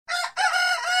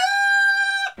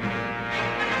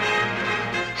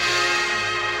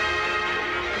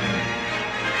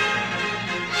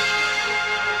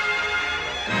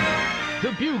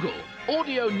Bugle,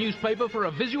 audio newspaper for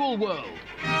a visual world.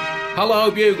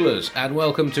 Hello Buglers, and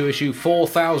welcome to issue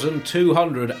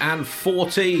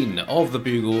 4214 of the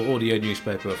Bugle audio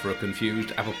newspaper for a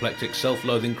confused, apoplectic,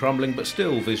 self-loathing, crumbling but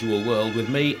still visual world, with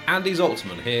me, Andy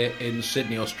Zaltzman, here in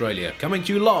Sydney, Australia, coming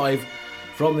to you live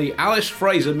from the Alice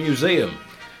Fraser Museum.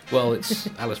 Well, it's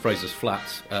Alice Fraser's flat,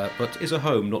 but is a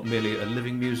home, not merely a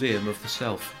living museum of the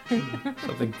self.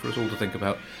 Something for us all to think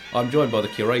about. I'm joined by the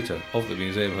curator of the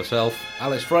museum herself,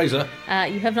 Alice Fraser.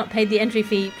 You have not paid the entry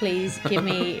fee. Please give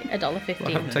me $1.50. Well,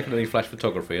 I haven't taken any flash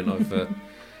photography, and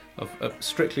I've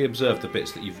strictly observed the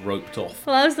bits that you've roped off.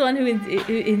 Well, I was the one who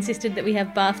insisted that we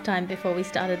have bath time before we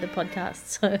started the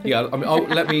podcast. So yeah, I mean,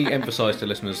 let me emphasise to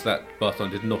listeners that bath time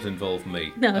did not involve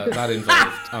me. No. That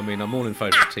involved. I mean, I'm all in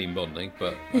favour of team bonding,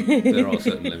 but there are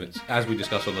certain limits. As we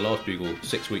discussed on the last Bugle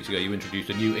 6 weeks ago, you introduced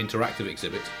a new interactive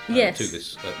exhibit yes. to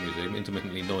this museum,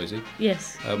 Intermittently Noisy.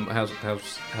 Yes. How's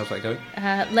that going?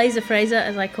 Laser Fraser,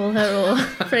 as I call her, or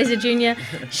Fraser Jr.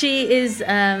 She is.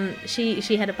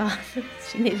 She had a bath.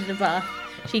 She needed a bath.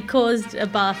 She caused a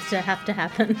bath to have to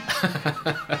happen.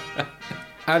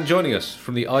 And joining us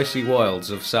from the icy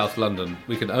wilds of South London,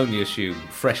 we can only assume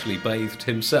freshly bathed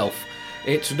himself,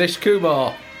 it's Nish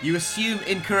Kumar. You assume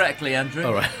incorrectly, Andrew.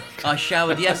 All right. I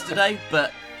showered yesterday,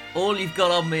 but all you've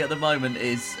got on me at the moment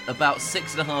is about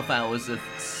 6.5 hours of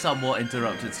somewhat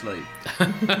interrupted sleep.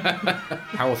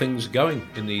 How are things going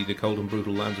in the cold and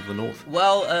brutal lands of the north?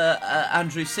 Well,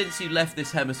 Andrew, since you left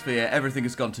this hemisphere, everything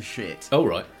has gone to shit. Oh,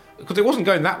 right. Because it wasn't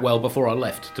going that well before I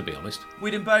left, to be honest.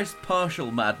 We'd embraced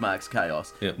partial Mad Max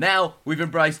chaos. Yeah. Now we've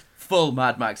embraced full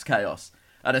Mad Max chaos.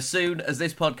 And as soon as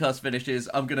this podcast finishes,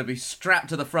 I'm going to be strapped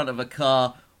to the front of a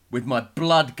car with my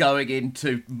blood going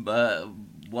into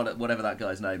whatever that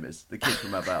guy's name is. The kid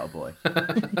from About a Boy.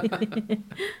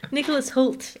 Nicholas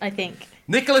Hoult, I think.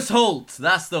 Nicholas Hoult,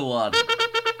 that's the one.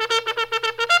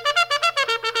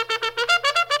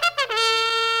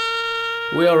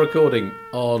 We are recording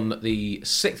on the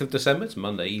 6th of December, it's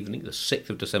Monday evening, the 6th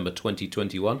of December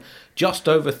 2021, just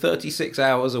over 36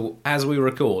 hours as we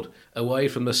record, away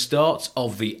from the start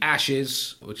of the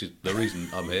Ashes, which is the reason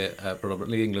I'm here,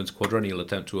 predominantly England's quadrennial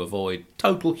attempt to avoid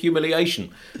total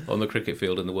humiliation on the cricket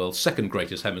field in the world's second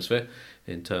greatest hemisphere,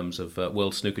 in terms of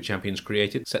world snooker champions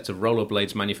created, sets of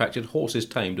rollerblades manufactured, horses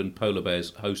tamed and polar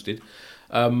bears hosted.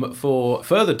 For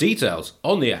further details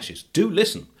on the Ashes, do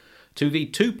listen to the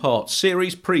two-part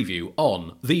series preview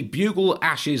on the Bugle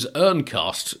Ashes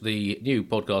Urncast, the new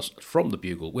podcast from the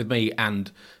Bugle, with me and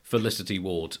Felicity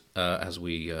Ward, as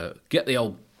we get the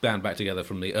old band back together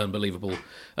from the Unbelievable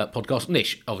podcast.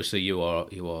 Nish, obviously you are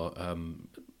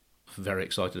very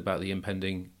excited about the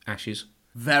impending Ashes.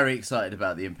 Very excited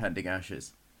about the impending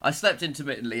Ashes. I slept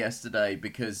intermittently yesterday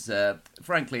because,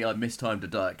 frankly, I mistimed a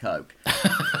Diet Coke.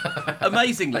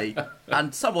 Amazingly,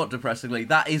 and somewhat depressingly,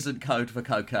 that isn't code for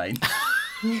cocaine.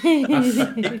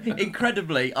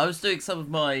 Incredibly, I was doing some of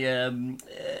my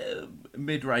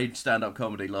mid-range stand-up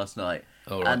comedy last night.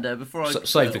 All right. And before I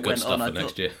save the good went stuff on, for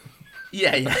next year.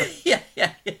 Yeah.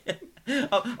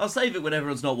 I'll save it when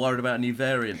everyone's not worried about a new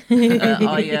variant.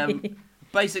 I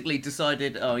basically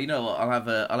decided, oh, you know what,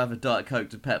 I'll have a Diet Coke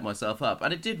to pep myself up,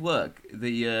 and it did work.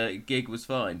 The gig was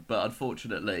fine, but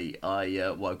unfortunately,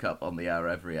 I woke up on the hour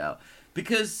every hour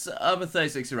because I'm a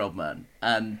 36-year-old man,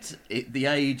 and the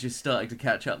age is starting to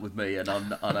catch up with me, and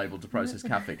I'm unable to process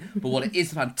caffeine. But what it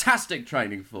is fantastic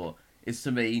training for is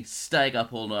to me staying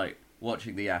up all night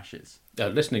watching the Ashes.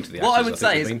 Listening to the Ashes. What I would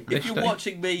say is, if you're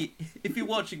watching me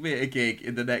at a gig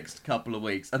in the next couple of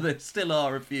weeks, and there still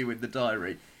are a few in the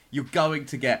diary, you're going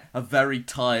to get a very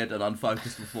tired and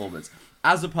unfocused performance,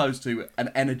 as opposed to an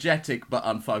energetic but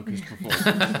unfocused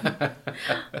performance.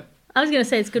 I was going to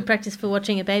say it's good practice for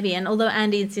watching a baby, and although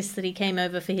Andy insists that he came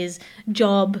over for his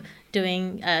job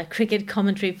doing cricket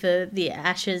commentary for the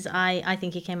Ashes, I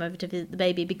think he came over to visit the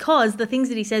baby, because the things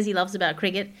that he says he loves about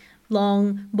cricket,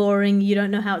 long, boring, you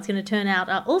don't know how it's going to turn out,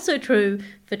 are also true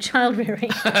for child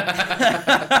rearing.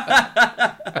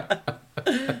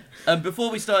 Before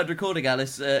we started recording,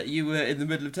 Alice, you were in the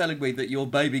middle of telling me that your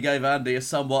baby gave Andy a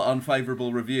somewhat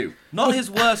unfavourable review. Not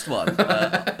his worst one,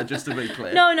 just to be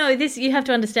clear. No, this, you have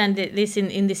to understand that this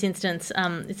in this instance,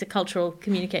 it's a cultural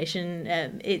communication.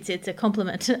 It's a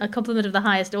compliment of the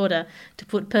highest order to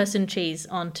put person cheese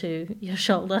onto your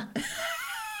shoulder.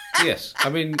 Yes,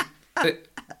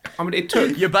 it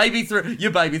took your baby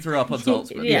threw up on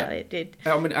Zaltzman. Yeah, it did.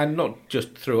 And not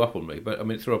just threw up on me, but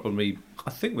it threw up on me, I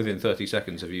think, within 30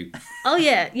 seconds of you. Oh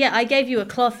yeah, I gave you a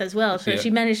cloth as well, so she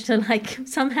managed to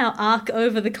somehow arc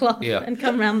over the cloth and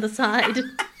come round the side.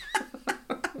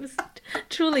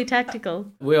 Truly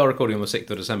tactical. We are recording on the 6th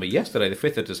of December. Yesterday, the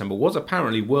 5th of December, was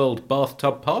apparently World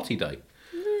Bathtub Party Day.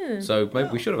 So maybe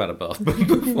we should have had a bath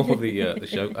before the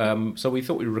show. So we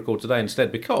thought we'd record today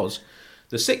instead because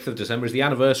the 6th of December is the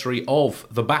anniversary of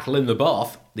the Battle in the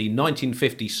Bath, the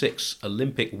 1956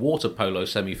 Olympic water polo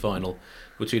semi-final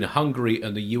between Hungary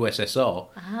and the USSR.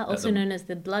 Also known as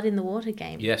the Blood in the Water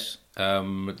game. Yes,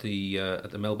 at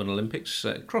the Melbourne Olympics.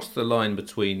 Crossed the line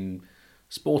between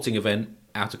sporting event,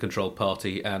 out-of-control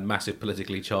party and massive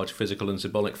politically charged physical and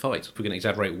symbolic fight. If we're going to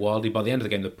exaggerate wildly, by the end of the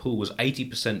game the pool was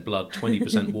 80% blood,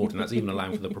 20% water, and that's even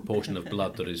allowing for the proportion of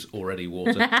blood that is already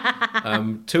water.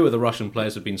 Two of the Russian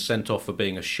players had been sent off for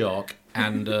being a shark,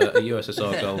 and a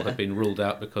USSR goal had been ruled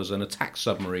out because an attack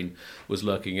submarine was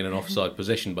lurking in an offside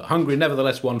position. But Hungary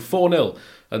nevertheless won 4-0,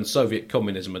 and Soviet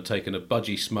communism had taken a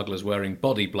budgie smuggler's wearing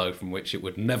body blow from which it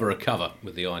would never recover,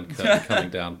 with the Iron Curtain coming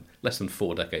down less than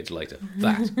 4 decades later.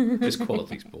 That is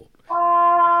quality sport.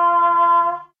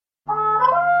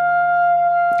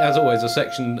 As always, a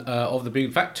section of the Bugle.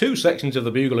 In fact, 2 sections of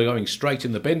the Bugle are going straight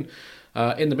in the bin.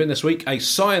 In the bin this week, a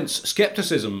science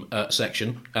scepticism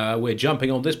section. We're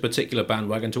jumping on this particular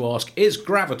bandwagon to ask, is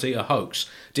gravity a hoax?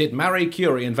 Did Marie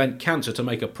Curie invent cancer to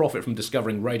make a profit from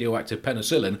discovering radioactive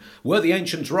penicillin? Were the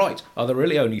ancients right? Are there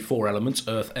really only 4 elements,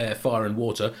 earth, air, fire and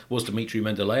water? Was Dmitry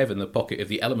Mendeleev in the pocket of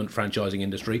the element franchising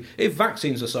industry? If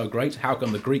vaccines are so great, how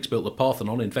come the Greeks built the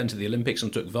Parthenon, invented the Olympics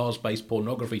and took vase-based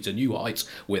pornography to new heights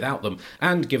without them?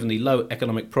 And given the low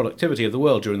economic productivity of the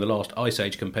world during the last ice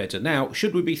age compared to now,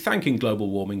 should we be thanking global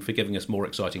warming for giving us more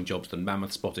exciting jobs than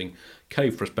mammoth spotting,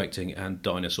 cave prospecting and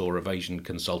dinosaur evasion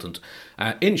consultant?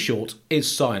 In short,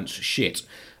 is science shit?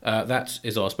 That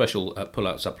is our special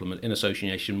pull-out supplement in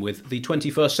association with the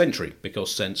 21st century,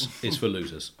 because sense is for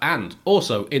losers. And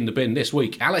also in the bin this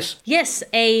week, Alice. Yes,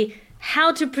 a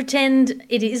how to pretend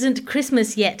it isn't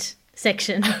Christmas yet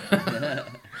section.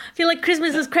 I feel like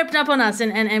Christmas has crept up on us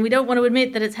and we don't want to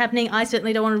admit that it's happening. I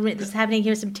certainly don't want to admit that it's happening.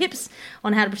 Here are some tips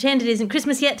on how to pretend it isn't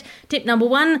Christmas yet. Tip number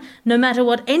 1, no matter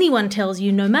what anyone tells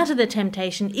you, no matter the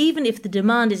temptation, even if the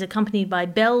demand is accompanied by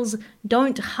bells,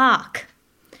 don't hark.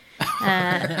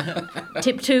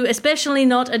 Tip 2, especially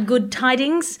not at good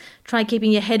tidings. Try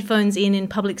keeping your headphones in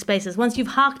public spaces. Once you've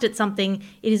harked at something,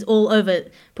 it is all over.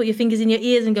 Put your fingers in your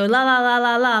ears and go la la la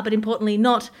la la, but importantly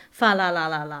not fa la la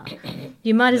la la.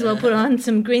 You might as well put on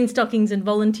some green stockings and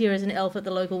volunteer as an elf at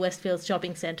the local Westfields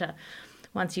shopping centre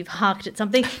once you've harked at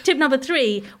something. Tip number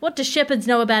 3, what do shepherds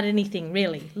know about anything,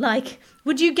 really? Like,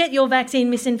 would you get your vaccine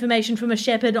misinformation from a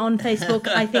shepherd on Facebook?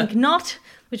 I think not.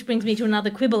 Which brings me to another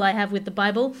quibble I have with the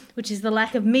Bible, which is the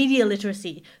lack of media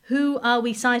literacy. Who are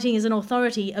we citing as an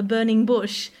authority? A burning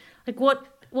bush? Like, what?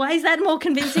 Why is that more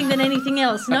convincing than anything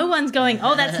else? No one's going,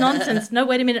 oh, that's nonsense. No,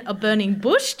 wait a minute, a burning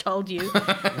bush told you.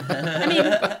 I mean,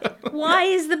 why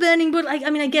is the burning bush? Like, I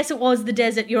mean, I guess it was the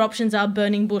desert. Your options are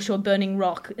burning bush or burning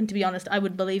rock. And to be honest, I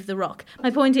would believe the rock. My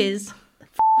point is,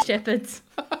 shepherds.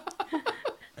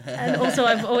 And also,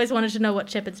 I've always wanted to know what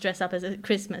shepherds dress up as at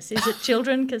Christmas. Is it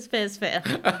children? Because fair's fair.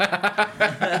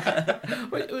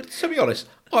 To be honest,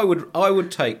 I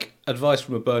would take advice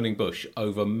from a burning bush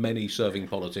over many serving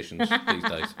politicians these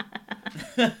days.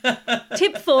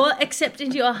 Tip 4, accept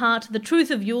into your heart the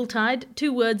truth of Yuletide.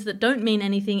 2 words that don't mean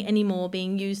anything anymore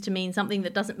being used to mean something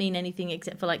that doesn't mean anything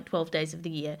except for like 12 days of the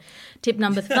year. Tip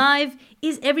number 5,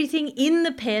 is everything in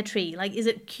the pear tree? Like, is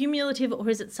it cumulative or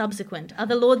is it subsequent? Are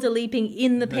the lords a leaping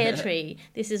in the pear tree?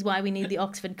 This is why we need the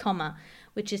Oxford comma.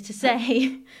 Which is to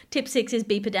say, tip 6 is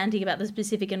be pedantic about the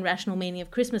specific and rational meaning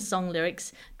of Christmas song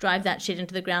lyrics. Drive that shit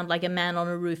into the ground like a man on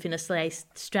a roof in a sleigh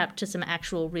strapped to some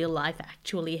actual real-life,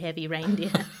 actually heavy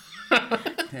reindeer.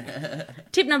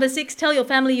 Tip number 6, tell your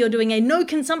family you're doing a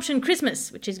no-consumption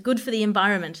Christmas, which is good for the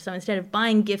environment. So instead of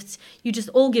buying gifts, you just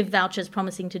all give vouchers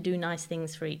promising to do nice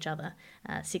things for each other.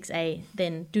 6A,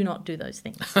 then do not do those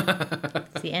things.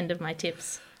 It's the end of my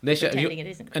tips. Nisha,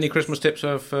 any Christmas tips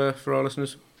for our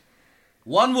listeners?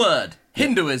 1 word,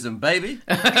 Hinduism, baby.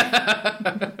 Is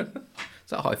that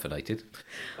hyphenated?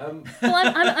 Well,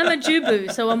 I'm a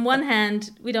Jubu, so on one hand,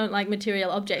 we don't like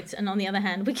material objects, and on the other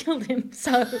hand, we killed him,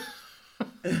 so...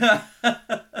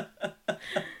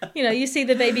 You know, you see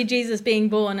the baby Jesus being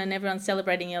born and everyone's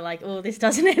celebrating, you're like, oh, this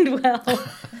doesn't end well.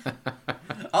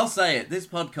 I'll say it, this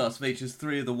podcast features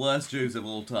 3 of the worst Jews of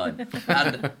all time,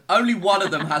 and only one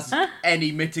of them has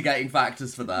any mitigating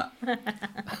factors for that.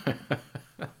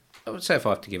 I would say if I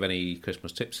have to give any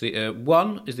Christmas tips,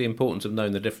 one is the importance of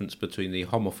knowing the difference between the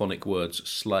homophonic words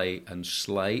sleigh and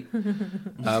slay,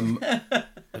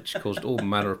 which caused all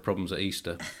manner of problems at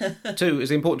Easter. 2 is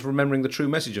the importance of remembering the true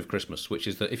message of Christmas, which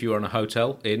is that if you are in a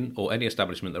hotel, inn, or any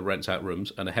establishment that rents out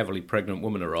rooms and a heavily pregnant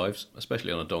woman arrives,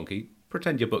 especially on a donkey,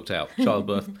 pretend you're booked out.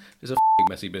 Childbirth is a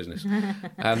messy business.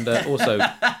 And also,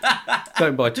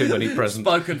 don't buy too many presents.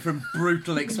 Spoken from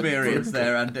brutal experience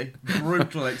there, Andy.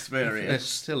 Brutal There's experience.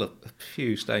 still a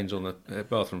few stains on the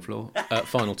bathroom floor.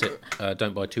 Final tip,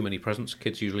 don't buy too many presents.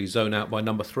 Kids usually zone out by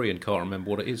number 3 and can't remember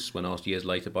what it is when asked years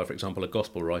later by, for example, a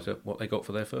gospel writer what they got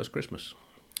for their first Christmas.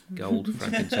 Gold,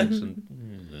 frankincense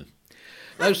and...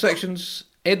 Those sections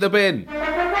in the bin.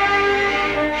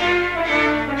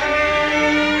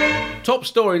 Top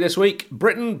story this week,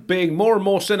 Britain being more and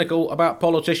more cynical about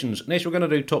politicians. Nish, we're going to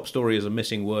do top story as a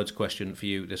missing words question for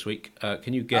you this week.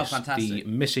 Can you guess the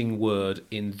missing word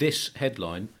in this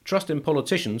headline? Trust in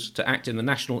politicians to act in the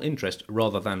national interest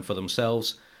rather than for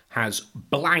themselves has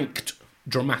blanked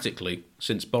dramatically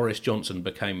since Boris Johnson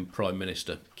became Prime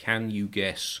Minister. Can you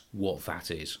guess what that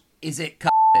is? Is it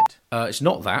It's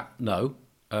not that, no.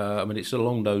 I mean, it's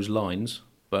along those lines,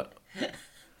 but...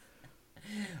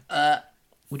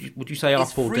 Would you say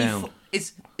up or down?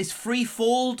 Is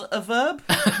free-falled a verb?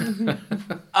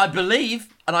 I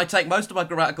believe, and I take most of my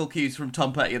grammatical cues from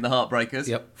Tom Petty and the Heartbreakers.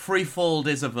 Yep. Free-falled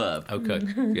is a verb. Okay,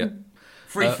 yeah.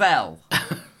 Free-fell.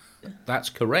 That's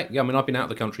correct. Yeah, I mean, I've been out of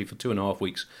the country for 2.5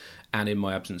 weeks, and in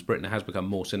my absence, Britain has become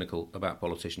more cynical about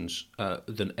politicians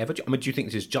than ever. I mean, do you think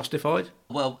this is justified?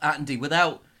 Well, Andy,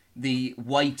 without the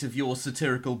weight of your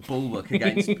satirical bulwark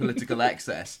against political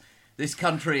excess... This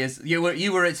country is... You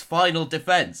were its final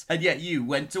defence, and yet you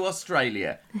went to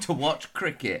Australia to watch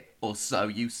cricket, or so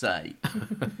you say.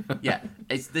 Yeah,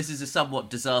 this is a somewhat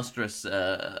disastrous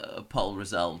poll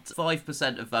result.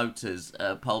 5% of voters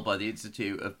polled by the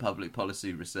Institute of Public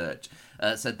Policy Research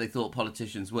said they thought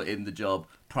politicians were in the job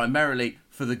primarily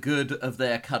for the good of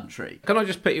their country. Can I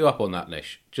just pick you up on that,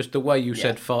 Nish? Just the way you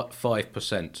said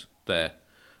 5% there.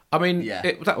 I mean,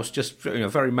 that was just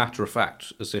very matter of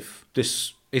fact, as if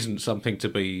this... isn't something to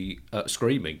be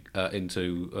screaming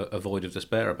into a void of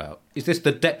despair about. Is this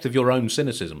the depth of your own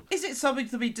cynicism? Is it something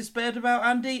to be despaired about,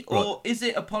 Andy? Or is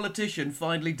it a politician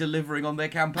finally delivering on their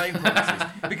campaign promises?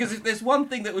 Because if there's one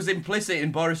thing that was implicit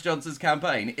in Boris Johnson's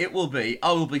campaign, it will be,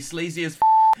 I will be sleazy as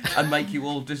and make you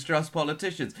all distrust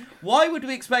politicians. Why would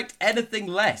we expect anything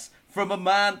less from a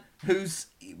man who's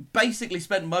basically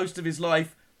spent most of his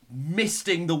life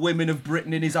misting the women of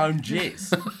Britain in his own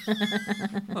jizz?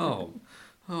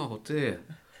 Oh dear.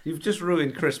 You've just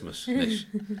ruined Christmas, Nish.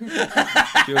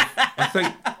 I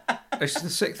think it's the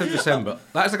 6th of December.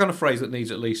 That's the kind of phrase that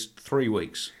needs at least 3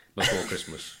 weeks before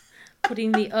Christmas.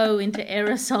 Putting the O into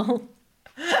aerosol.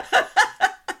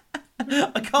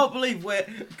 I can't believe we're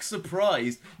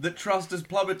surprised that trust has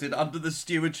plummeted under the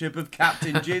stewardship of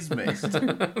Captain Jizzmist.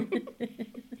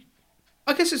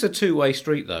 I guess it's a two-way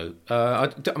street, though. I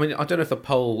mean, I don't know if the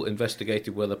poll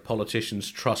investigated whether politicians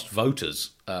trust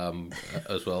voters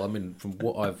as well. I mean, from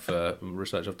what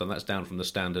research I've done, that's down from the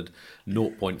standard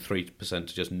 0.3%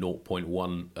 to just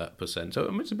 0.1%. So,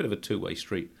 I mean, it's a bit of a two-way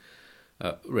street,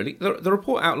 really. The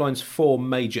report outlines 4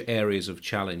 major areas of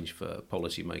challenge for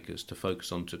policymakers to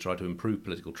focus on to try to improve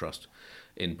political trust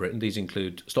in Britain. These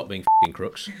include stop being f***ing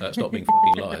crooks, stop being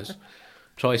f***ing liars,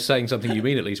 try saying something you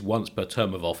mean at least once per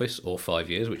term of office, or 5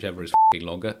 years, whichever is f***ing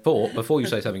longer. 4, before you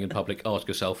say something in public, ask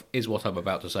yourself, is what I'm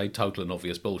about to say total and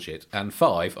obvious bullshit? And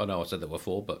 5, I know I said there were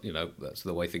 4, but, that's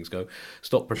the way things go,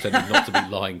 stop pretending not to be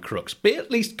lying crooks. Be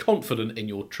at least confident in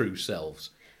your true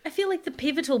selves. I feel like the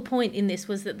pivotal point in this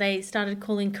was that they started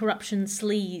calling corruption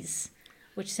sleaze,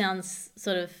 which sounds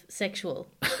sort of sexual.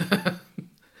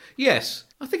 Yes,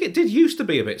 I think it did used to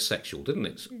be a bit sexual, didn't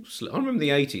it? I remember in the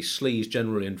 80s, sleaze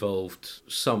generally involved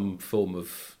some form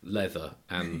of leather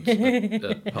and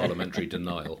parliamentary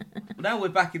denial. Now we're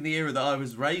back in the era that I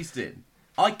was raised in.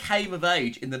 I came of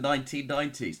age in the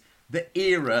 1990s, the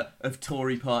era of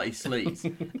Tory party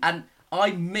sleaze. And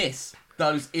I miss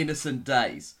those innocent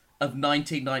days of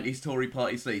 1990s Tory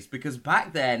party sleaze, because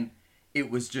back then it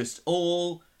was just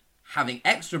all having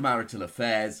extramarital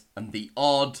affairs and the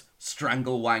odd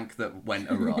strangle wank that went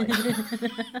awry.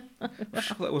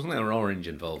 Wasn't there an orange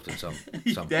involved in some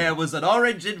There was an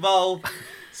orange involved.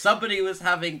 Somebody was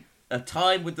having a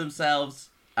time with themselves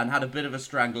and had a bit of a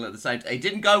strangle at the same time. It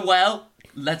didn't go well.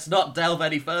 Let's not delve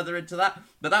any further into that.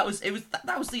 But that was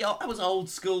old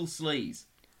school sleaze.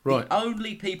 Right. The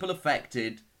only people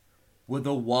affected were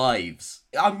the wives.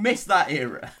 I miss that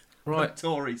era. Right.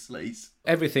 Tory sleaze.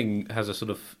 Everything has a sort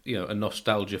of, a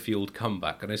nostalgia-fueled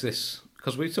comeback. And is this,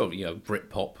 because we sort of,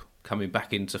 Britpop coming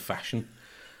back into fashion,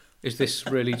 is this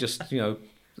really just, the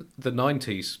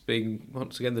 90s being,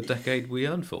 once again, the decade we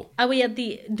yearn for? Are we at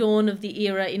the dawn of the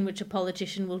era in which a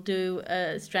politician will do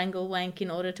a strangle wank in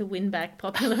order to win back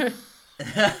popular?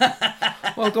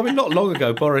 Well, I mean, not long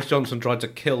ago, Boris Johnson tried to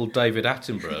kill David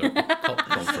Attenborough at a COP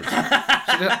conference.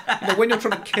 When you're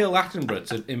trying to kill Attenborough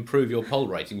to improve your poll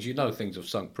ratings, you know things have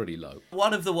sunk pretty low.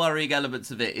 One of the worrying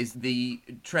elements of it is the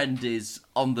trend is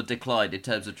on the decline in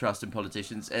terms of trust in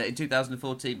politicians. In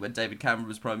 2014, when David Cameron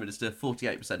was Prime Minister,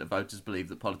 48% of voters believed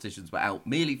that politicians were out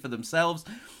merely for themselves.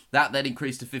 That then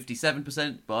increased to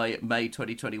 57% by May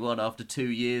 2021 after 2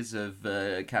 years of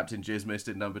Captain Jizmist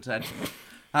in number 10.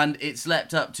 And it's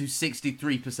leapt up to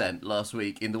 63% last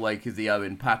week in the wake of the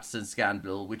Owen Paterson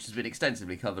scandal, which has been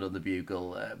extensively covered on the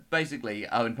Bugle. Basically,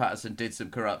 Owen Paterson did some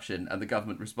corruption, and the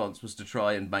government response was to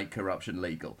try and make corruption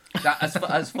legal. That,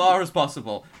 as far as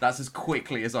possible, that's as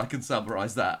quickly as I can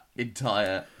summarise that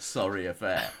entire sorry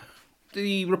affair.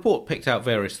 The report picked out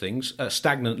various things,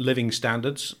 stagnant living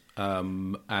standards,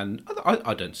 and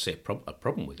I don't see a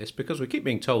problem with this, because we keep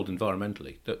being told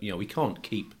environmentally that we can't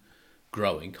keep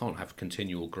growing, can't have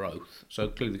continual growth. So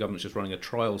clearly the government's just running a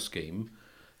trial scheme,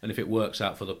 and if it works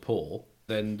out for the poor,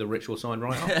 then the rich will sign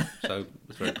right up. So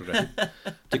it's very progressive.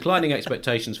 Declining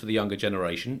expectations for the younger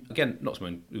generation. Again, not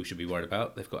something we should be worried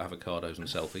about. They've got avocados and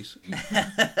selfies.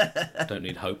 Don't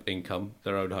need hope, income,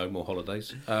 their own home or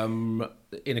holidays.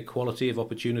 Inequality of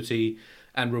opportunity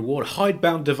and reward.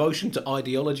 Hidebound devotion to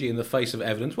ideology in the face of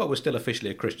evidence. Well, we're still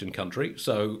officially a Christian country,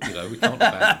 so we can't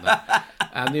abandon that.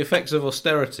 And the effects of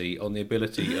austerity on the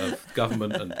ability of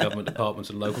government and government departments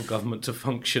and local government to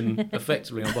function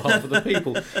effectively on behalf of the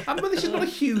people. But this is not a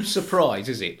huge surprise,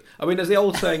 is it? I mean, as the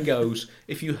old saying goes,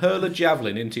 if you hurl a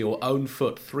javelin into your own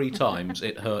foot 3 times,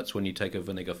 it hurts when you take a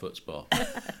vinegar foot spa.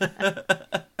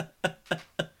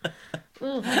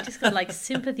 Oh, I just got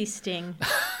sympathy sting.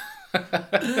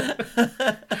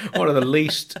 One of the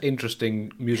least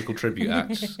interesting musical tribute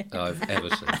acts I've ever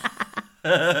seen.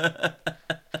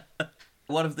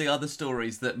 One of the other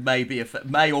stories that may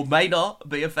or may not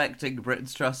be affecting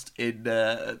Britain's trust in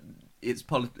its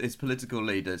political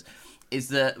leaders is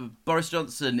that Boris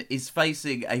Johnson is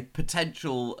facing a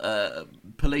potential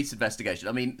police investigation.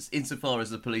 I mean, insofar as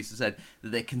the police have said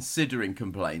that they're considering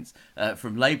complaints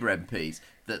from Labour MPs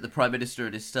that the Prime Minister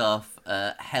and his staff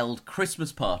held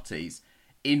Christmas parties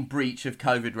in breach of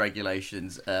COVID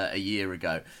regulations a year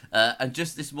ago. And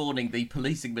just this morning, the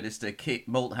policing minister, Kit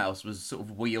Malthouse, was sort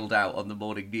of wheeled out on the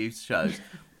morning news shows.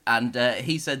 And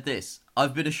he said this: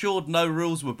 "I've been assured no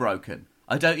rules were broken.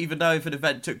 I don't even know if an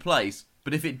event took place,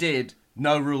 but if it did,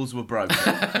 no rules were broken."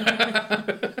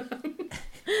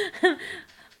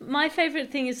 My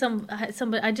favourite thing is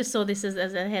somebody. I just saw this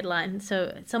as a headline.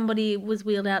 So somebody was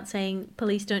wheeled out saying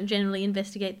police don't generally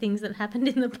investigate things that happened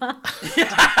in the past.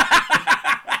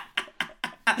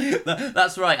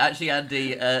 That's right, actually,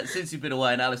 Andy. Since you've been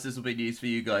away, and Alice, this will be news for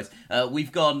you guys.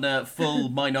 We've gone full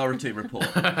Minority Report,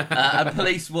 and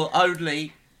police will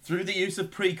only, through the use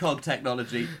of precog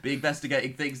technology, be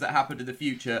investigating things that happen in the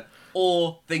future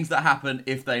or things that happen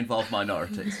if they involve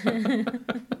minorities.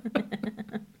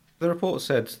 The report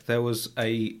said there was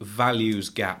a values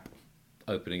gap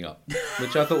opening up,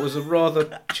 which I thought was a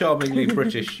rather charmingly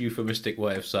British euphemistic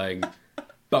way of saying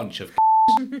bunch of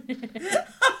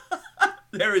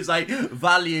There is a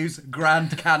values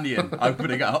Grand Canyon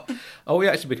opening up. Are we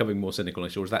actually becoming more cynical, or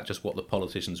is that just what the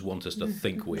politicians want us to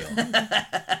think we are?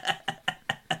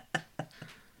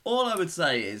 All I would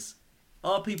say is,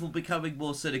 are people becoming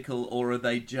more cynical, or are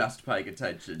they just paying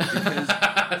attention? Because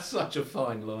That's such a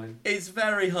fine line. it's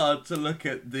very hard to look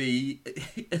at the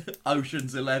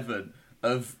Ocean's 11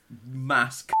 of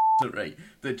mass c***ery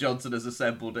that Johnson has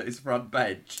assembled at his front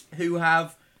bench, who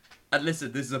have, and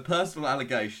listen, this is a personal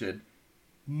allegation,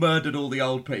 murdered all the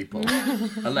old people.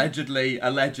 allegedly,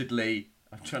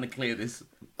 I'm trying to clear this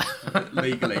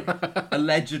legally.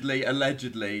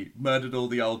 Allegedly murdered all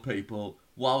the old people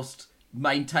whilst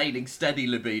maintaining steady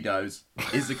libidos.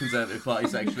 Is the Conservative Party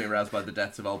sexually aroused by the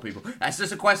deaths of old people? That's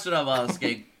just a question I'm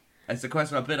asking. It's a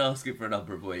question I've been asking for a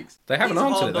number of weeks. They haven't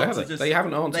answered it, though, have they? They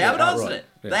haven't answered it. They haven't answered outright. it.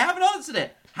 Yeah. They haven't answered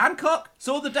it. Hancock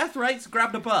saw the death rates,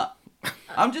 grabbed a butt.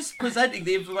 I'm just presenting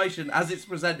the information as it's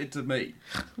presented to me.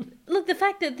 Look, the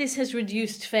fact that this has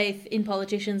reduced faith in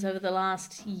politicians over the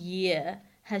last year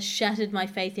has shattered my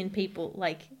faith in people.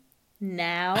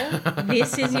 Now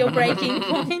this is your breaking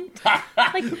point?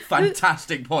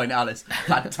 Fantastic point, Alice.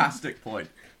 Fantastic point.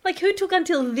 Who took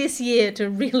until this year to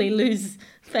really lose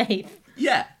faith?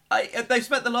 Yeah, they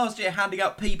spent the last year handing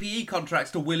out PPE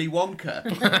contracts to Willy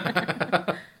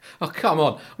Wonka. Oh, come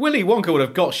on. Willy Wonka would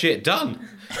have got shit done.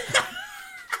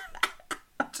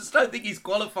 I just don't think he's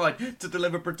qualified to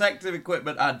deliver protective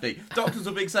equipment, Andy. Doctors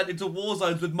are being sent into war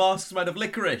zones with masks made of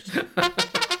licorice.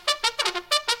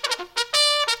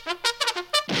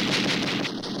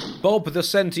 Bob the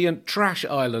Sentient Trash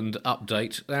Island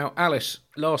update. Now, Alice,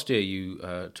 last year you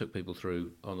took people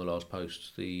through, on the last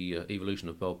post, the evolution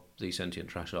of Bob the Sentient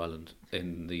Trash Island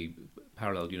in the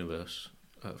parallel universe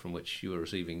from which you were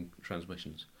receiving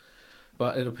transmissions.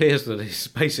 But it appears that it's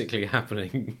basically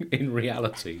happening in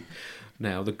reality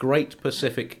now. The Great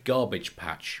Pacific Garbage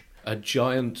Patch, a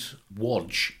giant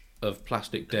wodge of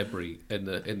plastic debris in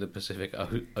the Pacific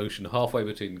Ocean, halfway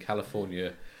between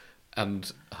California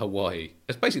and Hawaii.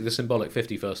 It's basically the symbolic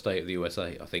 51st state of the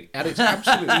USA, I think. And it's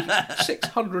absolutely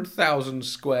 600,000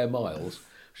 square miles,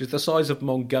 which is the size of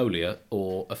Mongolia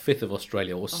or a fifth of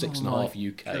Australia or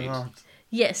 6.5 UK. God.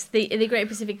 Yes, the Great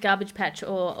Pacific Garbage Patch,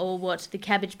 or what the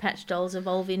Cabbage Patch dolls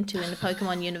evolve into in the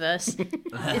Pokemon universe.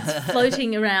 It's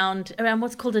floating around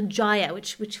what's called a gyre,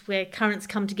 which where currents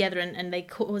come together and they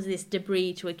cause this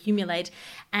debris to accumulate.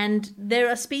 And there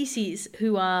are species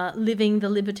who are living the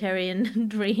libertarian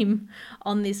dream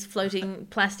on this floating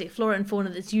plastic. Flora and fauna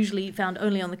that's usually found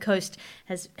only on the coast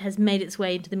has made its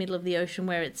way into the middle of the ocean,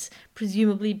 where it's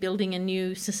presumably building a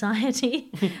new society.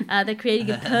 They're creating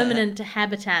a permanent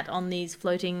habitat on these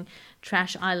floating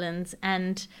trash islands.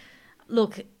 And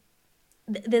look,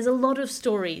 there's a lot of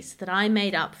stories that I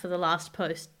made up for the last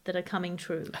post that are coming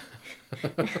true.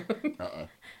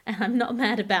 And I'm not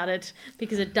mad about it,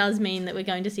 because it does mean that we're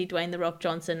going to see Dwayne "The Rock"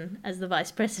 Johnson as the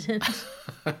vice president.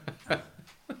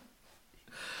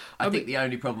 I think the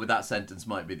only problem with that sentence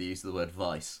might be the use of the word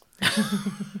vice.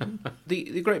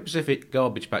 The Great Pacific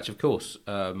Garbage Patch, of course,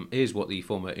 is what the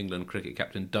former England cricket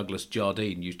captain Douglas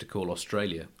Jardine used to call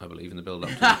Australia, I believe, in the build-up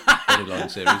to the Bodyline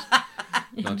series,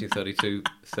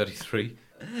 1932-33.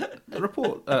 The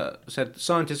report said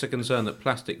scientists are concerned that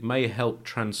plastic may help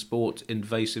transport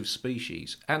invasive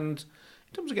species. And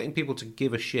in terms of getting people to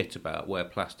give a shit about where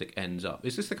plastic ends up,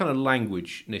 is this the kind of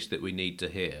language-ness that we need to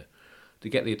hear to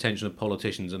get the attention of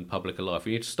politicians and public alike?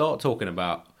 We need to start talking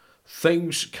about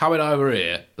things coming over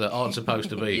here that aren't supposed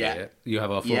to be here. You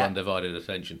have our full undivided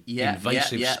attention.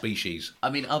 Invasive species. I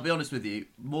mean, I'll be honest with you,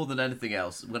 more than anything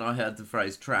else, when I heard the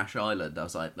phrase trash island, I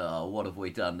was like, oh, what have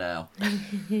we done now?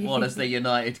 What has the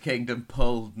United Kingdom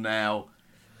pulled now?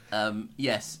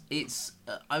 Yes, it's...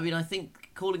 I think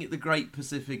calling it the Great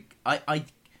Pacific... I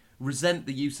resent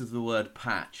the use of the word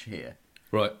patch here.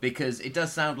 Right. Because it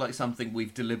does sound like something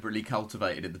we've deliberately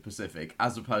cultivated in the Pacific,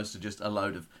 as opposed to just a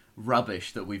load of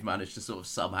rubbish that we've managed to sort of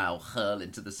somehow hurl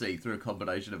into the sea through a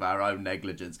combination of our own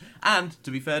negligence. And,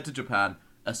 to be fair to Japan,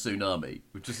 a tsunami,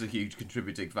 which is a huge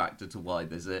contributing factor to why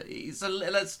there's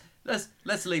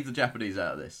let's leave the Japanese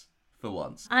out of this for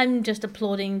once. I'm just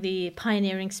applauding the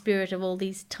pioneering spirit of all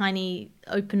these tiny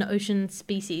open ocean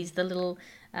species, the little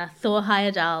Thor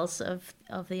Heyerdahls of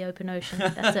the open ocean.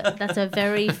 That's a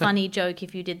very funny joke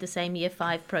if you did the same Year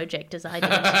 5 project as I did.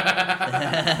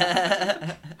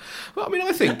 Well, I mean,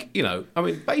 I think,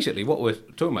 basically what we're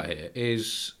talking about here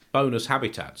is bonus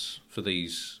habitats for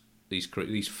these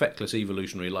feckless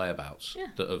evolutionary layabouts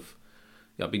that have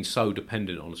been so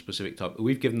dependent on a specific type.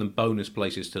 We've given them bonus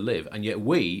places to live, and yet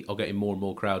we are getting more and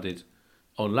more crowded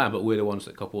on land, but we're the ones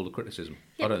that cop all the criticism.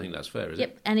 Yep. I don't think that's fair, is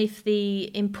it? And if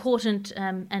the important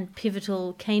and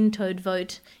pivotal cane toad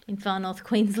vote in far north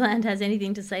Queensland has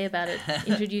anything to say about it,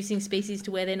 introducing species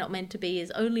to where they're not meant to be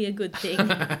is only a good thing.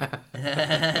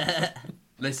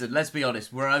 Listen, let's be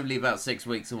honest, we're only about 6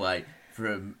 weeks away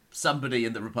from somebody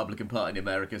in the Republican Party in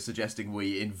America suggesting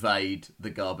we invade the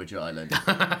garbage island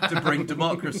to bring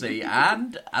democracy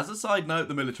and, as a side note,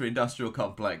 the military-industrial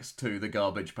complex to the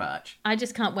garbage patch. I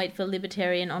just can't wait for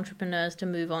libertarian entrepreneurs to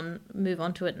move on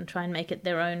to it and try and make it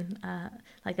their own.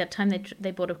 Like that time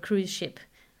they bought a cruise ship.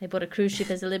 They bought a cruise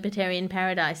ship as a libertarian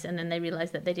paradise, and then they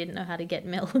realised that they didn't know how to get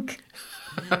milk.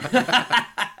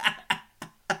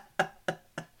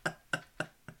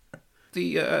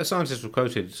 The scientists were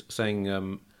quoted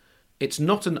saying, it's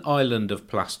not an island of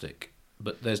plastic,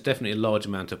 but there's definitely a large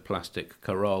amount of plastic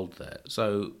corralled there.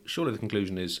 So surely the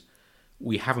conclusion is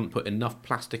we haven't put enough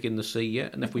plastic in the sea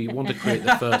yet, and if we want to create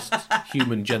the first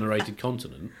human-generated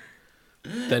continent,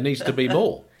 there needs to be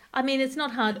more. I mean, it's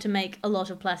not hard to make a lot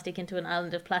of plastic into an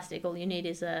island of plastic. All you need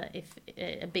is a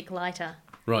big lighter.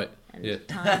 Right, and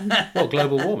time. Well,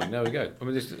 global warming, there we go. I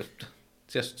mean, it's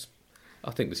just... I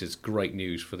think this is great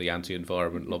news for the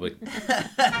anti-environment lobby.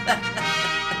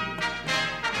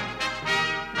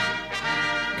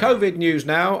 COVID news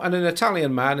now, and an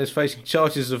Italian man is facing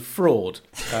charges of fraud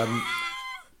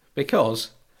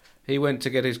because he went to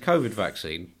get his COVID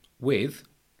vaccine with,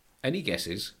 any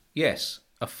guesses? Yes,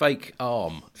 a fake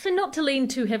arm. So not to lean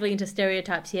too heavily into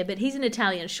stereotypes here, but he's an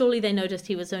Italian. Surely they noticed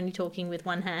he was only talking with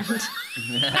one hand.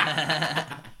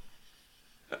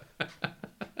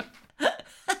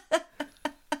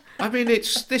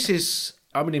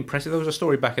 impressive. There was a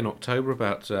story back in October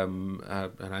about an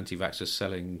anti-vaxxer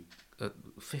selling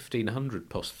 1,500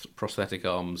 prosthetic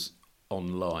arms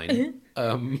online.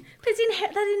 But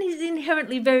that is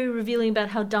inherently very revealing about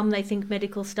how dumb they think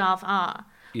medical staff are.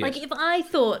 Yes. Like, if I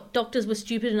thought doctors were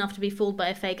stupid enough to be fooled by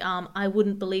a fake arm, I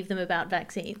wouldn't believe them about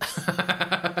vaccines.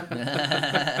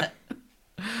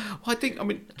 Well,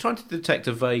 trying to detect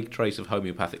a vague trace of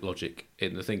homeopathic logic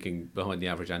in the thinking behind the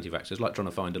average anti-vaxxer is like trying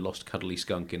to find a lost cuddly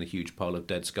skunk in a huge pile of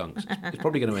dead skunks. It's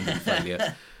probably going to end in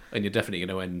failure, and you're definitely going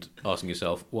to end asking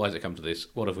yourself, why has it come to this?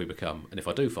 What have we become? And if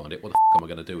I do find it, what the am I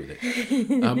going to do with it?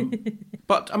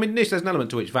 But, there's an element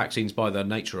to which vaccines by their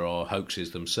nature are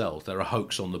hoaxes themselves. They're a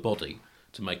hoax on the body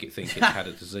to make it think it's had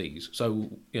a disease.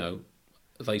 So,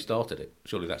 they started it.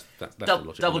 Surely that's the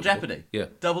logic. Double jeopardy. Yeah.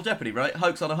 Double jeopardy, right?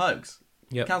 Hoax on a hoax.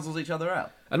 Yep. Cancels each other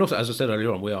out. And also, as I said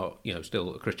earlier on, we are,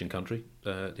 still a Christian country,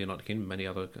 the United Kingdom, many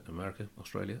other, America,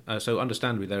 Australia. So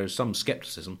understandably, there is some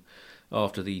scepticism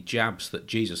after the jabs that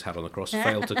Jesus had on the cross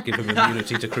failed to give him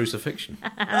immunity to crucifixion.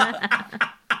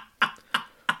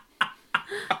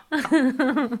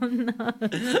 Oh, no.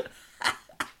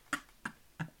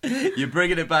 You're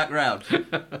bringing it back round.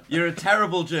 You're a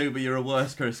terrible Jew, but you're a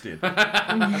worse Christian.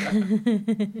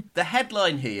 The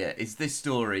headline here is this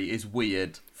story is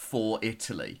weird for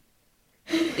Italy.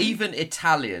 Even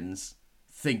Italians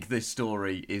think this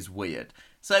story is weird.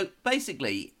 So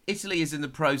basically, Italy is in the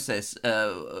process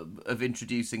of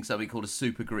introducing something called a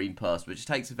super green pass, which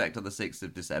takes effect on the 6th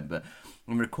of December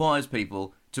and requires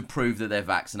people to prove that they're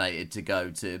vaccinated to go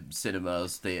to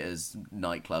cinemas, theatres,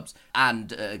 nightclubs,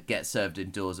 and get served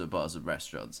indoors at bars and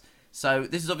restaurants. So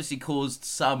this has obviously caused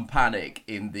some panic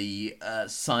in the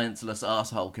scienceless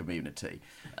arsehole community.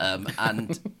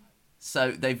 And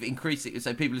so they've increased it.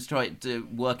 So people are trying to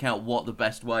work out what the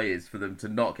best way is for them to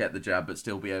not get the jab but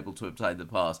still be able to obtain the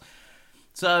pass.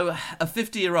 So a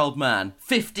 50-year-old man,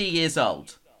 50 years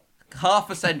old, half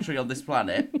a century on this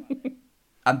planet,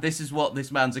 and this is what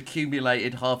this man's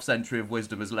accumulated half-century of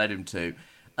wisdom has led him to,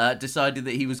 decided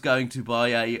that he was going to buy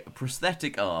a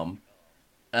prosthetic arm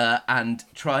and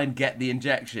try and get the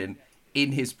injection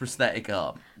in his prosthetic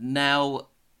arm. Now,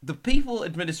 the people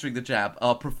administering the jab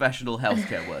are professional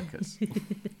healthcare workers.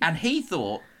 And he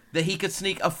thought that he could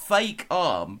sneak a fake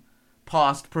arm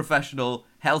past professional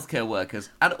healthcare workers.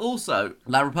 And also,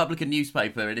 La Repubblica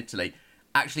newspaper in Italy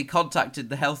actually contacted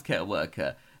the healthcare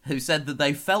worker who said that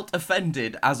they felt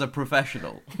offended as a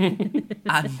professional.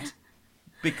 And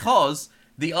because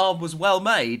the arm was well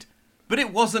made, but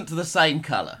it wasn't the same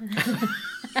colour.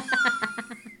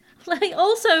 Like,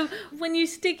 also, when you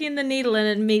stick in the needle and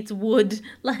it meets wood,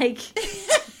 like...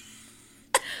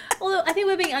 Although I think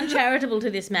we're being uncharitable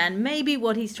to this man. Maybe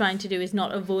what he's trying to do is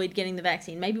not avoid getting the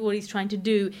vaccine. Maybe what he's trying to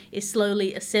do is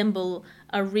slowly assemble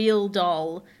a real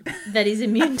doll that is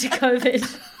immune to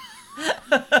COVID.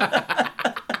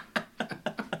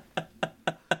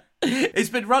 It's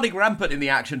been running rampant in the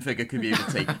action figure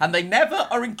community, and they never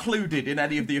are included in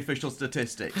any of the official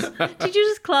statistics. Did you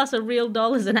just class a real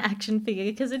doll as an action figure?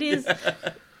 Because it is,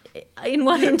 in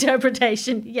one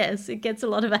interpretation, yes, it gets a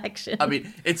lot of action. I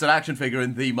mean, it's an action figure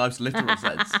in the most literal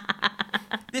sense.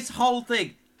 This whole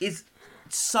thing is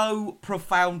so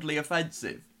profoundly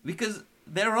offensive, because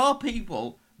there are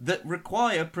people that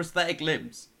require prosthetic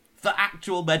limbs for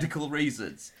actual medical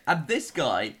reasons, and this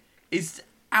guy is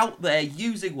out there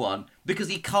using one because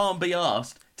he can't be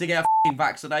asked to get a f***ing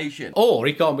vaccination. Or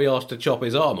he can't be asked to chop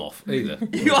his arm off, either.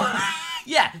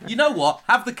 Yeah, you know what?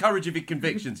 Have the courage of your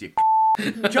convictions, you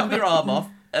chop your arm off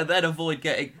and then avoid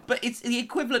getting... But it's the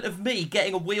equivalent of me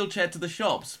getting a wheelchair to the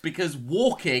shops because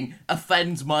walking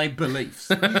offends my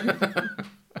beliefs.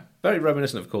 Very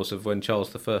reminiscent, of course, of when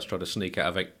Charles I tried to sneak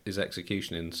out of his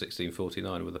execution in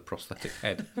 1649 with a prosthetic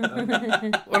head.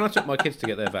 When I took my kids to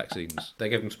get their vaccines, they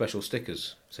gave them special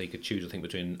stickers, so you could choose, I think,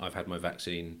 between I've had my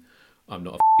vaccine, I'm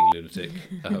not a lunatic,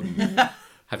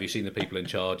 have you seen the people in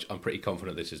charge? I'm pretty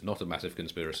confident this is not a massive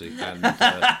conspiracy.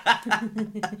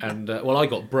 And well, I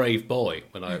got brave boy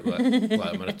when I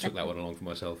took that one along for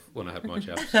myself when I had my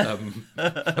jabs.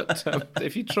 But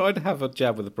if you try to have a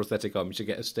jab with a prosthetic arm, you should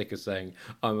get a sticker saying,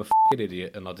 I'm a f***ing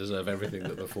idiot and I deserve everything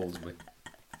that befalls me.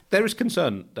 There is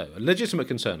concern, though, a legitimate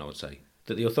concern, I would say,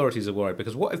 that the authorities are worried,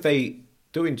 because what if they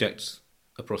do inject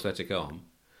a prosthetic arm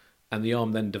and the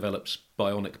arm then develops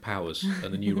bionic powers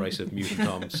and a new race of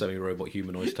mutant-armed semi-robot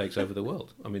humanoids takes over the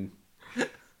world? I mean...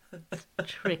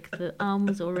 Trick, the arm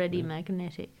was already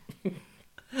magnetic.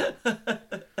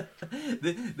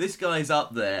 This guy's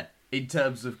up there in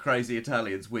terms of crazy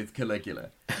Italians with Caligula.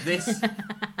 This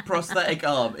prosthetic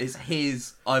arm is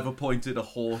his I've appointed a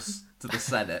horse to the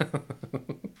Senate.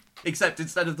 Except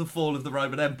instead of the fall of the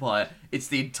Roman Empire, it's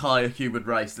the entire human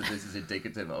race that this is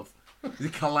indicative of. The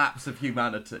collapse of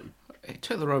humanity. It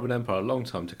took the Roman Empire a long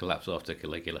time to collapse after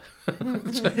Caligula.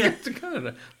 They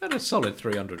had a solid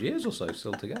 300 years or so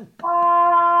still to go.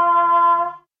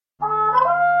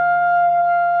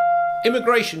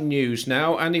 Immigration news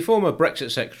now, and the former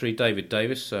Brexit Secretary David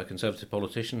Davis, a Conservative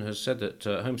politician, has said that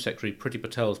Home Secretary Priti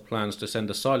Patel's plans to send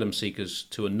asylum seekers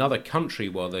to another country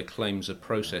while their claims are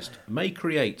processed may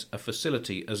create a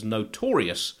facility as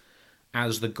notorious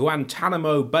as the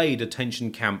Guantanamo Bay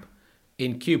detention camp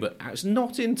in Cuba. Now, it's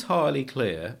not entirely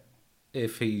clear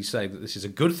if he's saying that this is a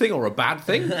good thing or a bad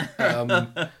thing.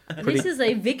 This is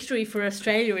a victory for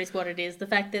Australia, is what it is. The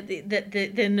fact that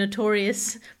the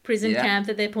notorious prison camp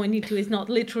that they're pointing to is not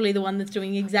literally the one that's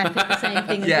doing exactly the same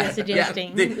thing as they're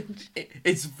suggesting.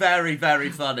 It's very, very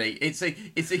funny. It's a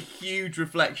huge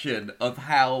reflection of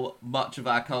how much of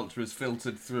our culture is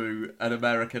filtered through an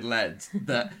American lens,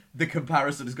 that the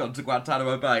comparison has gone to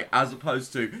Guantanamo Bay as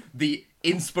opposed to the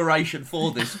inspiration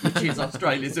for this, which is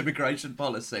Australia's immigration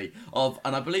policy of,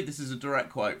 and I believe this is a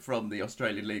direct quote from the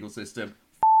Australian legal system,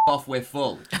 off, we're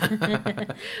full.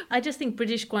 I just think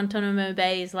British Guantanamo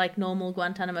Bay is like normal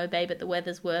Guantanamo Bay, but the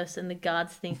weather's worse and the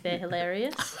guards think they're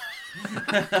hilarious.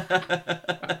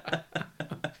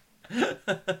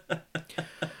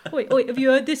 Oi, have you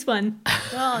heard this one?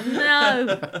 Oh,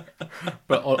 no.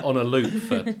 But on a loop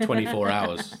for 24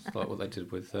 hours, like what they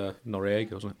did with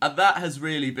Noriega, wasn't it? And that has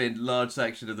really been large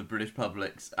section of the British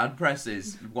public's and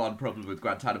press's one problem with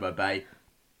Guantanamo Bay: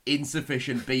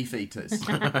 insufficient beef eaters.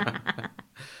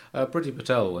 Priti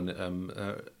Patel,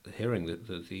 when hearing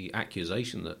the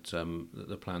accusation that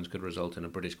the plans could result in a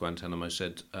British Guantanamo,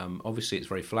 said, obviously it's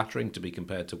very flattering to be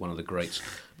compared to one of the greats,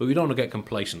 but we don't want to get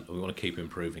complacent, we want to keep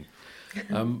improving.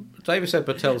 Davis said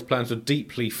Patel's plans are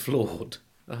deeply flawed.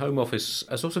 The Home Office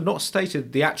has also not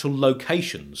stated the actual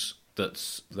locations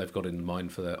that they've got in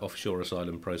mind for their offshore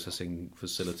asylum processing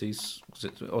facilities.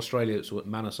 Australia, it's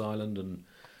Manus Island and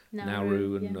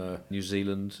Nauru and New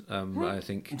Zealand, I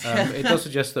think. It does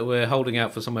suggest that we're holding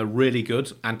out for somewhere really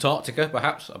good. Antarctica,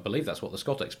 perhaps. I believe that's what the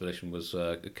Scott expedition was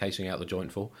casing out the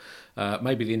joint for.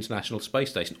 Maybe the International Space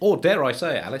Station. Or, dare I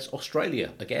say it, Alice,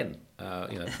 Australia again,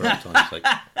 for our time's sake.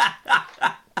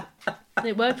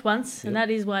 It worked once, and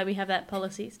that is why we have that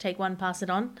policy. It's take one, pass it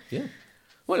on. Yeah.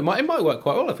 Well, it might work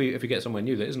quite well if you get somewhere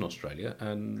new that isn't Australia,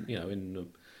 and, in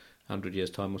 100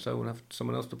 years' time or so, we'll have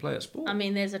someone else to play at sport. I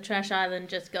mean, there's a trash island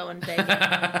just going begging.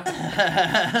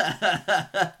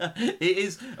 It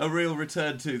is a real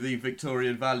return to the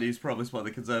Victorian values promised by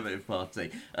the Conservative Party.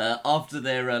 After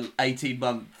their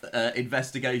 18-month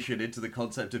investigation into the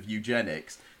concept of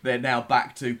eugenics, they're now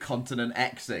back to continent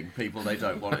Xing people they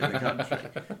don't want in the country.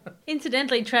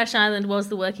 Incidentally, Trash Island was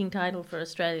the working title for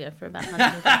Australia for about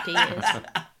 150 years.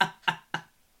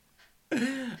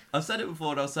 I've said it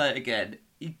before and I'll say it again.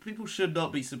 People should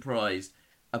not be surprised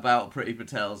about Priti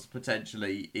Patel's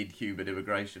potentially inhuman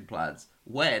immigration plans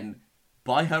when,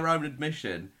 by her own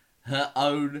admission, her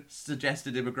own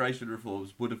suggested immigration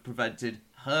reforms would have prevented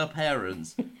her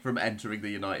parents from entering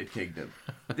the United Kingdom.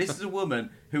 This is a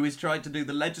woman who is trying to do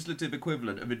the legislative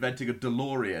equivalent of inventing a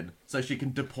DeLorean so she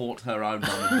can deport her own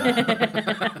mum and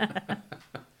dad.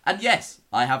 And yes,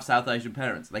 I have South Asian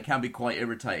parents. They can be quite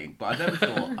irritating, but I never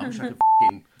thought I wish I could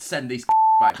send these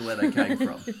back to where they came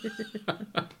from.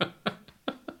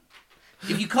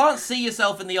 If you can't see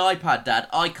yourself in the iPad, Dad,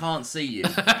 I can't see you.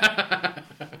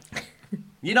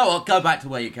 You know what? Go back to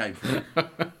where you came from.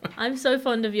 I'm so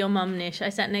fond of your mum, Nish. I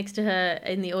sat next to her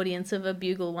in the audience of a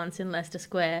bugle once in Leicester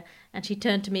Square, and she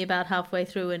turned to me about halfway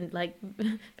through and,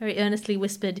 very earnestly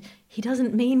whispered, "He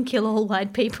doesn't mean kill all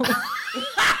white people."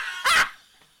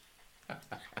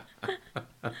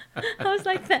 I was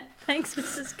like, "Thanks,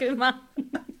 Mrs. Kumar."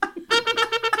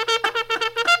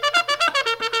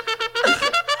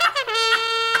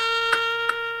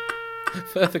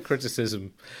 Further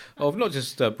criticism of not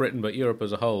just Britain but Europe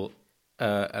as a whole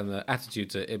and the attitude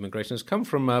to immigration has come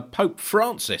from Pope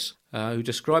Francis, who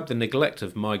described the neglect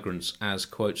of migrants as,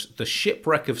 quote, the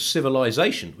shipwreck of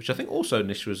civilization, which I think also,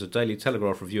 Nish, was a Daily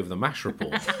Telegraph review of the MASH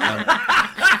report.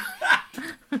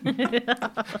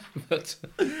 But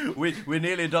we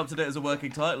nearly adopted it as a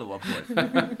working title at one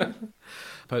point.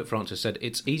 Pope Francis said,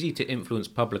 it's easy to influence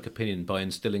public opinion by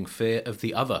instilling fear of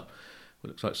the other. Well,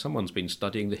 it looks like someone's been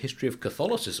studying the history of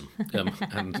Catholicism and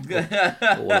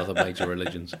all other major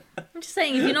religions. I'm just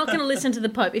saying, if you're not going to listen to the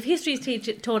Pope, if history's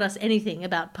taught us anything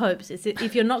about popes, it's that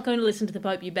if you're not going to listen to the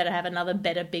Pope, you better have another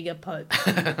better, bigger Pope.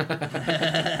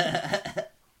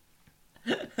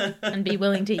 And be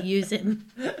willing to use him.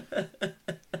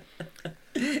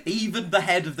 Even the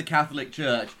head of the Catholic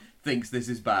Church thinks this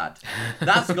is bad.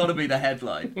 That's got to be the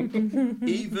headline.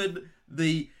 Even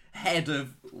the head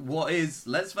of what is,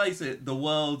 let's face it, the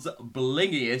world's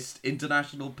blingiest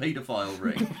international paedophile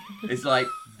ring is like,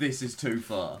 this is too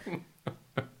far.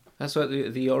 That's what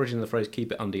the origin of the phrase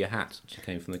 "keep it under your hat" which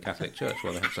came from the Catholic Church,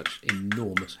 where they have such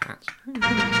enormous hats.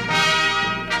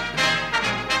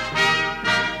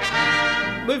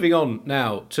 Moving on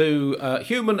now to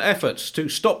human efforts to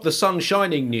stop the sun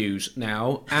shining news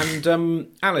now.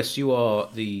 And Alice, you are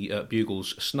the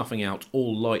Bugle's snuffing out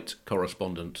all light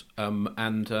correspondent.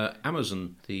 And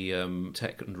Amazon, the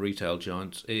tech and retail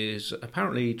giant, is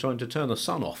apparently trying to turn the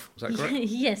sun off. Is that correct?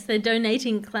 Yes, they're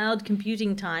donating cloud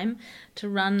computing time to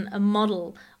run a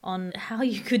model on how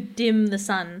you could dim the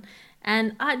sun.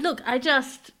 And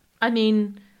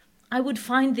I would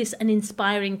find this an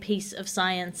inspiring piece of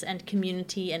science and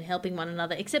community and helping one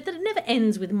another, except that it never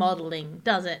ends with modelling,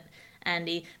 does it,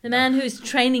 Andy? The man who's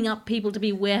training up people to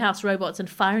be warehouse robots and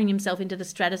firing himself into the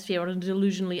stratosphere on a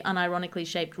delusionally, unironically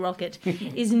shaped rocket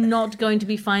is not going to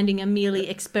be finding a merely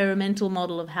experimental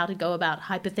model of how to go about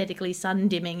hypothetically sun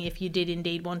dimming if you did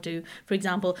indeed want to, for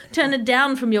example, turn it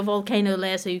down from your volcano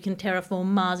lair so you can terraform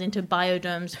Mars into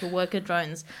biodomes for worker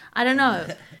drones. I don't know.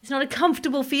 It's not a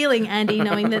comfortable feeling, Andy,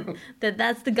 knowing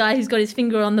that's the guy who's got his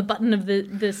finger on the button of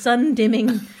the sun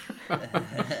dimming.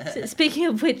 Speaking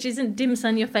of which, isn't dim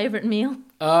sum your favourite meal?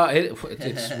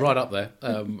 It's right up there.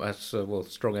 That's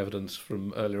strong evidence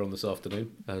from earlier on this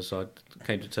afternoon, as I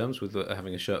came to terms with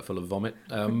having a shirt full of vomit.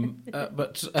 I mean,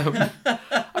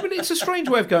 it's a strange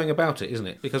way of going about it, isn't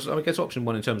it? Because I guess option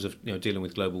one, in terms of dealing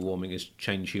with global warming, is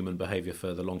change human behaviour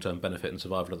for the long-term benefit and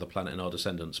survival of the planet and our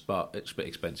descendants. But it's a bit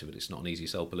expensive, and it's not an easy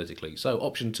sell politically. So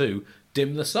option two,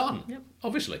 dim the sun. Yep.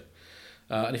 Obviously.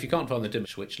 And if you can't find the dim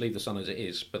switch, leave the sun as it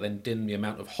is, but then dim the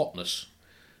amount of hotness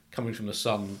coming from the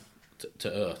sun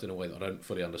to Earth in a way that I don't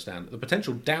fully understand. The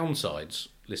potential downsides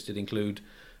listed include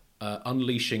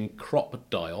unleashing crop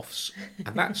die-offs,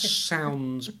 and that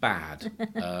sounds bad.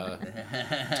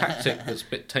 Tactic that's a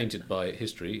bit tainted by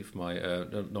history, if my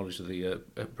knowledge of the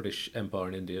British Empire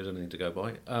in India is anything to go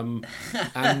by.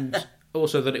 And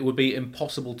also that it would be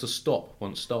impossible to stop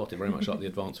once started, very much like the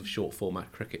advance of short-format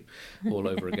cricket all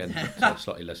over again, but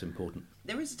slightly less important.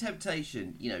 There is a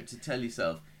temptation, to tell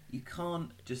yourself, you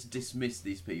can't just dismiss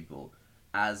these people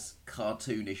as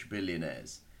cartoonish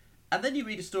billionaires. And then you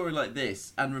read a story like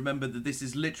this and remember that this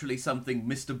is literally something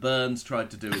Mr. Burns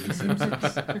tried to do in The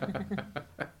Simpsons.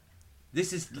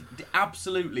 This is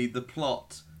absolutely the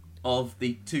plot of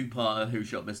the two-parter Who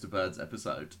Shot Mr. Burns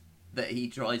episode, that he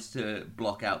tries to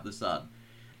block out the sun.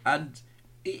 And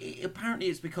apparently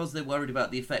it's because they're worried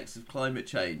about the effects of climate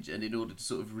change, and in order to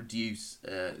sort of reduce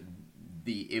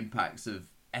the impacts of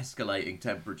escalating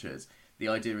temperatures, the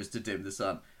idea is to dim the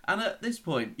sun. And at this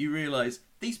point you realise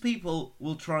these people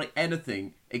will try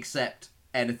anything except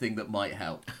anything that might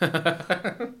help.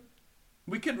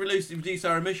 We could reduce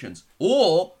our emissions,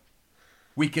 or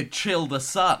we could chill the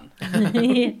sun.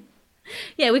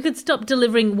 Yeah, we could stop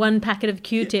delivering one packet of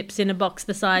Q-tips in a box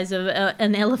the size of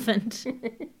an elephant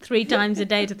 3 times a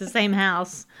day to the same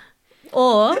house.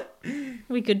 Or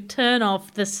we could turn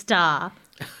off the star.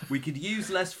 We could use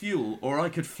less fuel, or I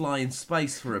could fly in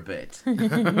space for a bit.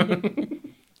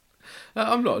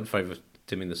 I'm not in favour of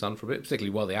dimming the sun for a bit,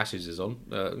 particularly while the Ashes is on.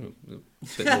 A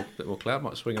bit more cloud,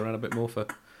 might swing around a bit more for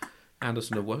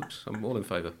Anderson and Wokes. I'm all in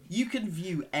favour. You can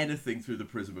view anything through the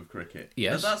prism of cricket.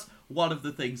 Yes. And that's one of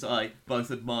the things I both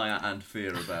admire and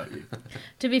fear about you.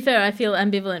 To be fair, I feel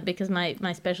ambivalent because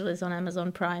my special is on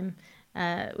Amazon Prime,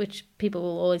 which people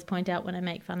will always point out when I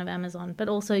make fun of Amazon. But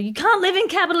also, you can't live in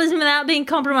capitalism without being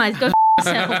compromised. Go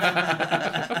yourself.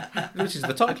 Which is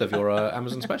the title of your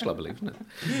Amazon special, I believe, isn't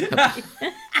it?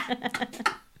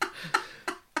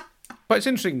 But it's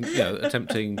interesting,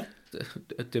 attempting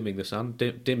dimming the sun,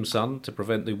 dim sun, to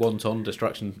prevent the wanton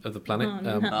destruction of the planet.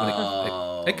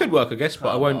 It could work, I guess, but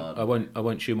I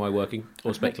won't chew my working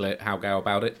or speculate how go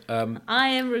about it. I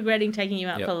am regretting taking you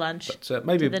out for lunch. But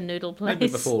maybe to the noodle place.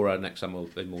 Maybe before next summer,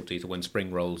 in more detail, when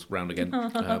spring rolls round again.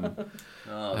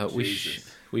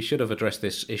 We should have addressed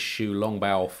this issue long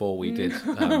before we did.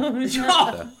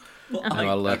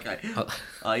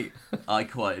 I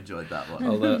quite enjoyed that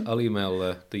one. I'll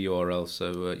email the URL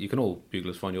so you can all,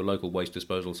 Buglers, find your local waste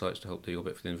disposal sites to help do your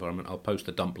bit for the environment. I'll post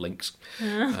the dump links.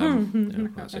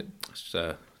 That's it. It's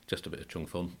just a bit of chung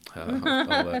fun.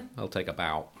 I'll take a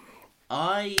bow.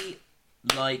 I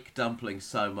like dumplings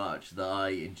so much that I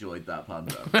enjoyed that pun.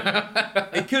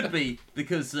 It could be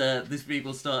because these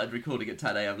people started recording at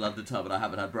 10 a.m. London time and I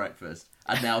haven't had breakfast,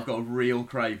 and now I've got a real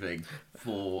craving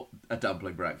for a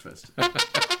dumpling breakfast.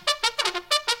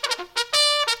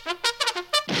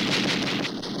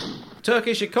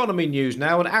 Turkish economy news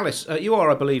now. And Alice, you are,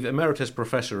 I believe, Emeritus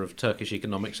Professor of Turkish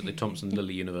Economics at the Thompson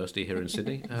Lily University here in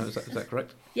Sydney. Is that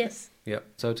correct? Yes. Yeah.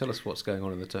 So tell us what's going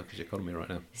on in the Turkish economy right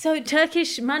now. So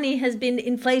Turkish money has been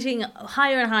inflating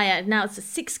higher and higher. Now it's the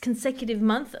 6th consecutive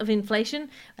month of inflation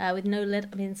with no let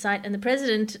up in sight. And the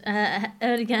president,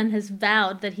 Erdogan, has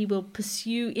vowed that he will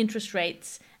pursue interest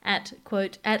rates at,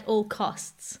 quote, at all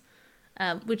costs,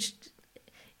 which,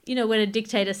 you know, when a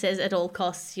dictator says at all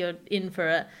costs, you're in for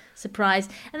a surprise.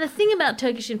 And the thing about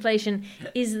Turkish inflation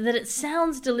is that it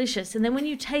sounds delicious. And then when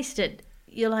you taste it,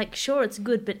 you're like, sure, it's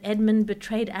good, but Edmund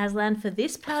betrayed Aslan for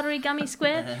this powdery gummy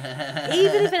square?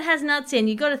 Even if it has nuts in,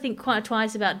 you got to think quite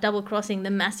twice about double-crossing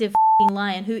the massive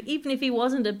lion, who, even if he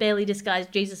wasn't a barely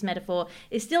disguised Jesus metaphor,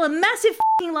 is still a massive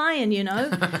lion, you know?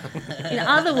 In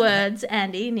other words,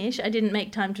 Andy, Nish, I didn't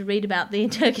make time to read about the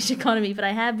Turkish economy, but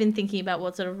I have been thinking about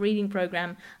what sort of reading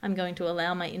program I'm going to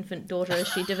allow my infant daughter as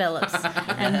she develops,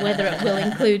 and whether it will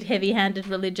include heavy-handed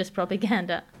religious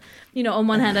propaganda. You know, on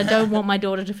one hand, I don't want my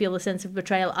daughter to feel the sense of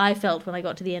betrayal I felt when I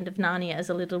got to the end of Narnia as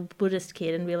a little Buddhist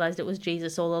kid and realised it was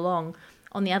Jesus all along.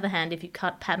 On the other hand, if you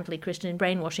cut patently Christian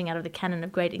brainwashing out of the canon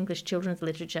of great English children's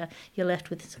literature, you're left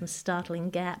with some startling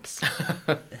gaps.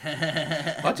 I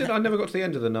never got to the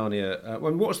end of the Narnia.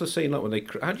 What was the scene like when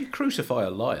how do you crucify a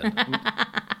lion?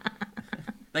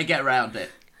 They get around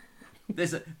it.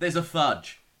 There's a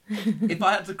fudge. If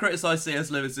I had to criticise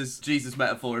C.S. Lewis's Jesus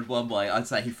metaphor in one way, I'd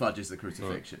say he fudges the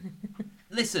crucifixion. Right.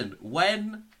 Listen,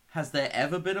 when has there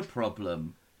ever been a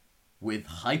problem with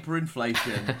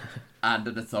hyperinflation and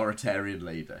an authoritarian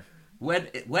leader? When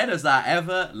has that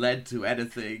ever led to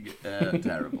anything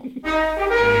terrible?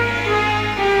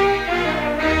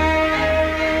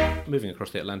 Moving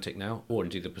across the Atlantic now, or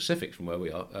indeed the Pacific from where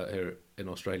we are here in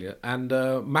Australia, and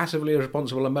massively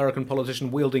irresponsible American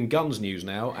politician wielding guns news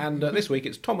now. And this week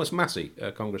it's Thomas Massie,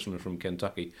 a congressman from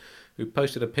Kentucky, who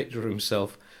posted a picture of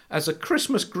himself as a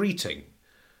Christmas greeting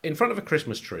in front of a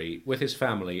Christmas tree with his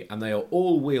family, and they are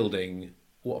all wielding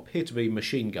what appear to be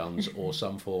machine guns or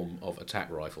some form of attack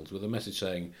rifles, with a message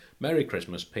saying, "Merry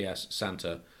Christmas, P.S.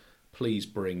 Santa, please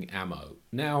bring ammo."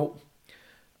 Now,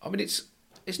 I mean,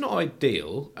 it's not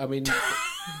ideal. I mean,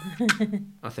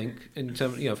 I think in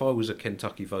terms, if I was a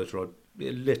Kentucky voter, I'd be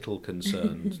a little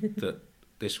concerned that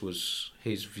this was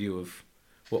his view of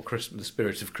what the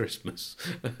spirit of Christmas.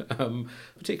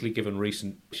 Particularly given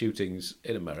recent shootings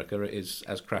in America, it is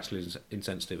as crassly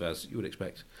insensitive as you would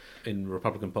expect in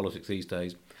Republican politics these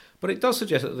days. But it does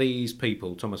suggest that these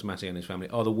people, Thomas Massie and his family,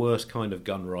 are the worst kind of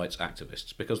gun rights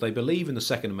activists, because they believe in the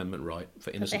Second Amendment right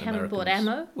for innocent Americans. They haven't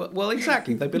bought ammo? Well,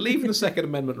 exactly. They believe in the Second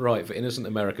Amendment right for innocent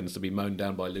Americans to be mown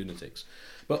down by lunatics.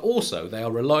 But also, they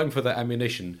are relying for their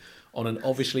ammunition on an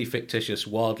obviously fictitious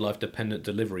wildlife-dependent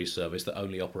delivery service that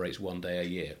only operates one day a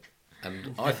year.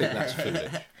 And I think that's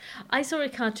foolish. I saw a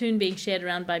cartoon being shared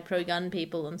around by pro-gun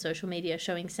people on social media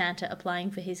showing Santa applying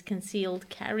for his concealed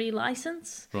carry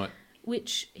license. Right.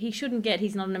 Which he shouldn't get.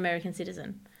 He's not an American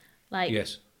citizen.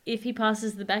 Yes. If he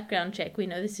passes the background check, we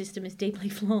know the system is deeply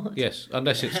flawed. Yes,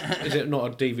 unless is it not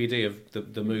a DVD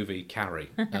of the movie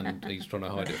Carrie, and he's trying to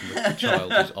hide it from the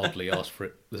child who's oddly asked for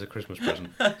it as a Christmas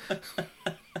present.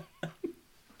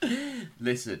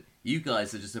 Listen, you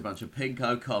guys are just a bunch of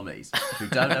pinko commies who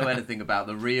don't know anything about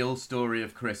the real story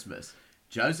of Christmas.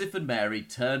 Joseph and Mary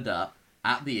turned up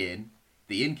at the inn.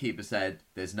 The innkeeper said,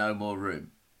 "There's no more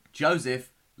room."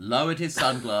 Joseph lowered his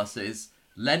sunglasses,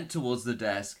 leant towards the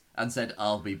desk, and said,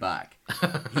 "I'll be back."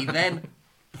 He then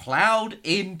ploughed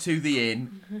into the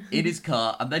inn in his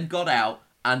car and then got out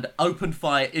and opened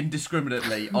fire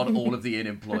indiscriminately on all of the inn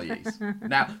employees.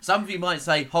 Now, some of you might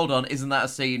say, hold on, isn't that a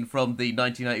scene from the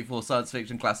 1984 science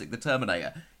fiction classic The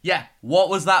Terminator? Yeah, what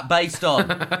was that based on?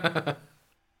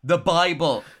 The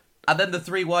Bible. And then the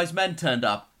three wise men turned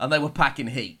up and they were packing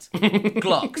heat.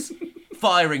 Glocks.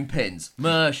 Firing pins,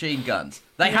 machine guns.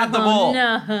 They had them all.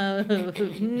 No,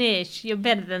 Nish, you're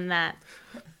better than that.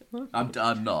 I'm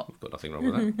not. I've got nothing wrong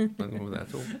with that. Nothing wrong with that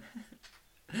at all.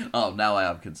 Oh, now I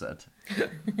am concerned.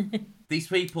 These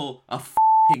people are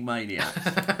f***ing maniacs.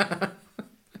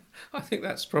 I think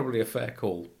that's probably a fair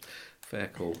call. Fair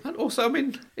call. And also, I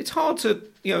mean, it's hard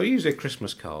to, usually a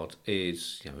Christmas card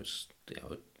is, it's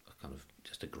a kind of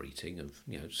just a greeting of,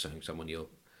 saying someone you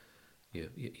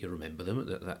remember them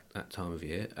at that time of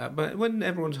year. But when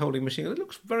everyone's holding machine guns, it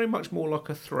looks very much more like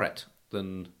a threat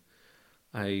than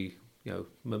a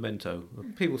memento.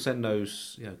 People send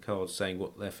those cards saying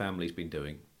what their family's been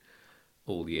doing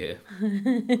all year.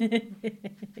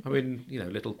 I mean,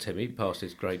 little Timmy passed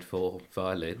his grade 4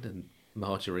 violin, and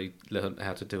Marjorie learnt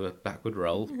how to do a backward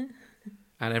roll,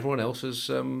 and everyone else is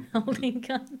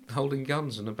holding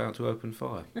guns and about to open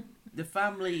fire. the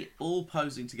family all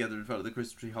posing together in front of the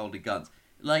Christmas tree holding guns.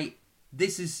 Like,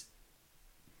 this is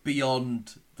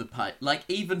beyond the pay. Like,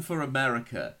 even for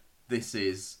America, this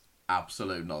is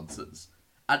absolute nonsense.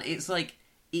 And it's like,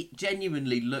 it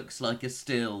genuinely looks like a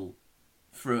still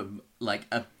from, like,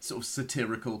 a sort of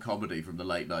satirical comedy from the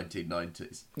late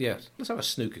 1990s. Yes, let's have a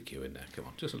snooker cue in there. Come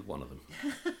on, just one of them.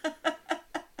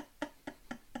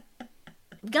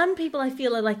 Gun people, I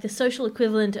feel, are like the social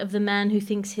equivalent of the man who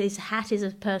thinks his hat is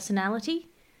a personality,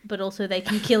 but also they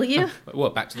can kill you. Well,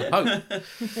 back to the Pope.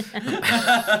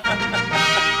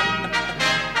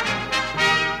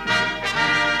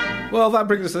 Well, that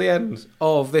brings us to the end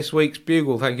of this week's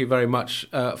Bugle. Thank you very much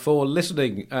for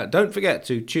listening. Don't forget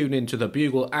to tune in to the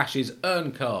Bugle Ashes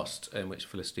Urncast, in which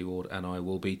Felicity Ward and I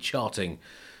will be charting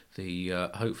the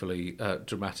hopefully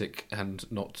dramatic and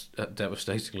not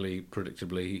devastatingly,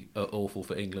 predictably awful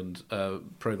for England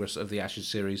progress of the Ashes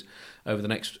series over the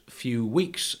next few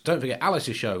weeks. Don't forget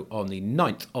Alice's show on the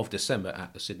 9th of December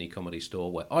at the Sydney Comedy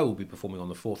Store, where I will be performing on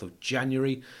the 4th of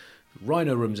January.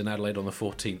 Rhino Rooms in Adelaide on the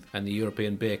 14th, and the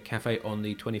European Beer Cafe on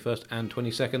the 21st and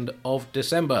 22nd of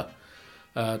December.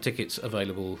 Tickets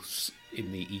available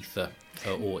in the ether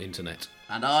or internet.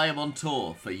 And I am on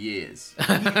tour for years.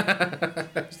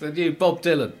 It's the new Bob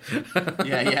Dylan.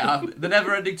 Yeah, the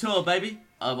never-ending tour, baby.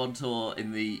 I'm on tour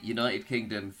in the United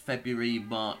Kingdom, February,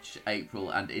 March,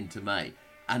 April, and into May.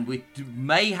 And we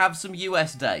may have some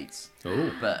US dates,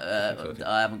 but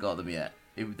I haven't got them yet.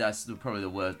 That's probably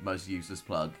the most useless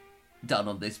plug done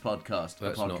on this podcast.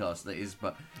 That's a podcast that is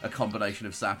but a combination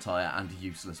of satire and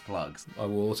useless plugs. I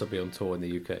will also be on tour in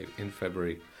the UK in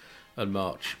February and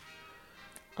March.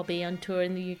 I'll be on tour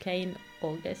in the UK in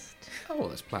August. Oh,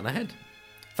 let's plan ahead.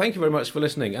 Thank you very much for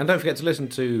listening, and don't forget to listen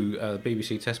to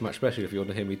BBC Test Match Special if you want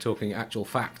to hear me talking actual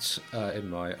facts in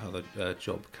my other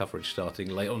job coverage starting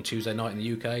late on Tuesday night in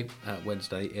the UK,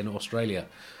 Wednesday in Australia.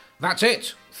 That's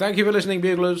it. Thank you for listening,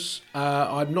 Buglers.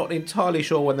 I'm not entirely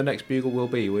sure when the next Bugle will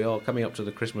be. We are coming up to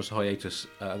the Christmas hiatus.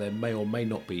 There may or may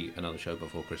not be another show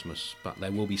before Christmas, but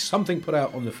there will be something put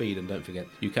out on the feed, and don't forget,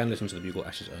 you can listen to the Bugle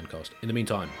Ashes Urncast. In the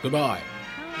meantime, goodbye.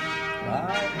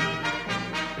 Bye.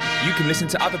 You can listen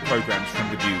to other programmes from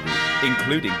The Bugle,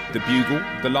 including The Bugle,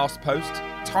 The Last Post,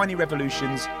 Tiny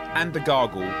Revolutions, and The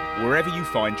Gargle, wherever you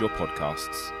find your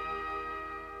podcasts.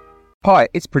 Hi,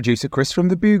 it's producer Chris from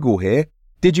The Bugle here.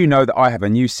 Did you know that I have a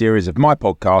new series of my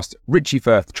podcast, Richie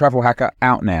Firth Travel Hacker,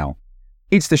 out now?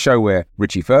 It's the show where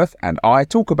Richie Firth and I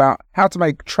talk about how to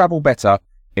make travel better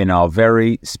in our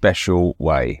very special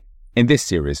way. In this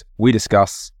series, we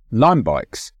discuss Lime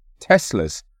bikes,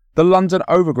 Teslas, the London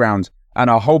Overground, and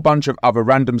a whole bunch of other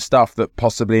random stuff that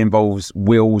possibly involves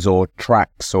wheels or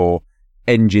tracks or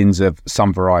engines of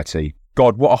some variety.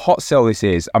 God, what a hot sell this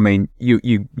is. I mean,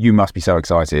 you must be so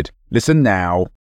excited. Listen now.